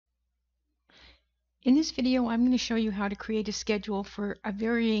In this video, I'm going to show you how to create a schedule for a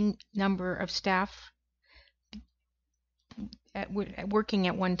varying number of staff working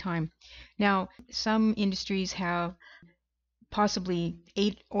at one time. Now, some industries have possibly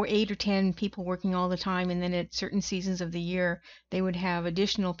 8 or 10 people working all the time, and then at certain seasons of the year, they would have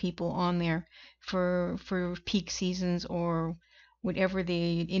additional people on there for peak seasons or whatever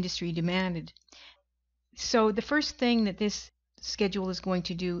the industry demanded. So the first thing that this schedule is going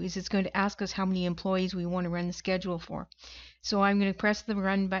to do is it's going to ask us how many employees we want to run the schedule for. So I'm going to press the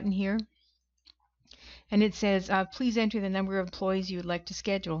run button here, and it says please enter the number of employees you would like to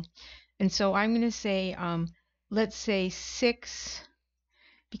schedule. And so I'm going to say let's say 6,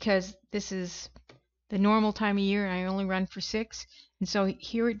 because this is the normal time of year and I only run for 6. And so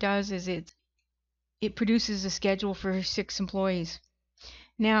here it does is it produces a schedule for 6 employees.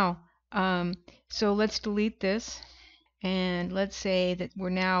 Now so let's delete this, and let's say that we're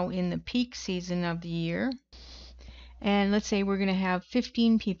now in the peak season of the year, and let's say we're going to have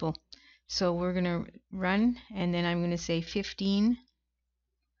 15 people. So we're going to run, and then I'm going to say 15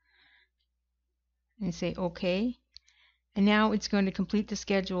 and say OK, and now it's going to complete the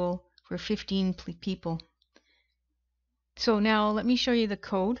schedule for 15 people. So now let me show you the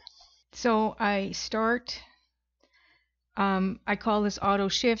code. So I start, I call this auto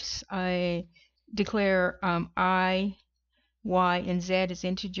shifts. I declare I, Y, and Z as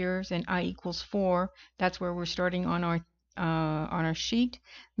integers, and I equals 4. That's where we're starting on our sheet.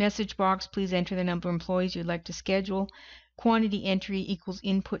 Message box, please enter the number of employees you'd like to schedule. Quantity entry equals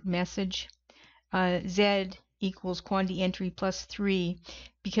input message. Z equals quantity entry plus 3,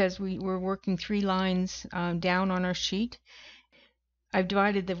 because we're working 3 lines down on our sheet. I've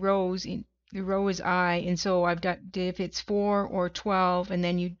divided the rows in. The row is I, and so I've got if it's 4 or 12, and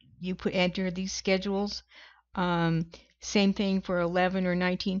then you put enter these schedules. Same thing for 11 or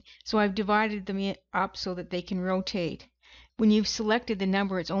 19. So I've divided them up so that they can rotate. When you've selected the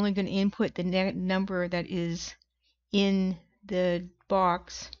number, it's only going to input the number that is in the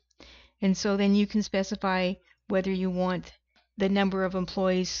box, and so then you can specify whether you want the number of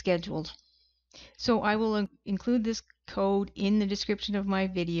employees scheduled. So I will include this code in the description of my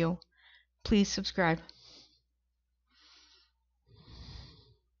video. Please subscribe.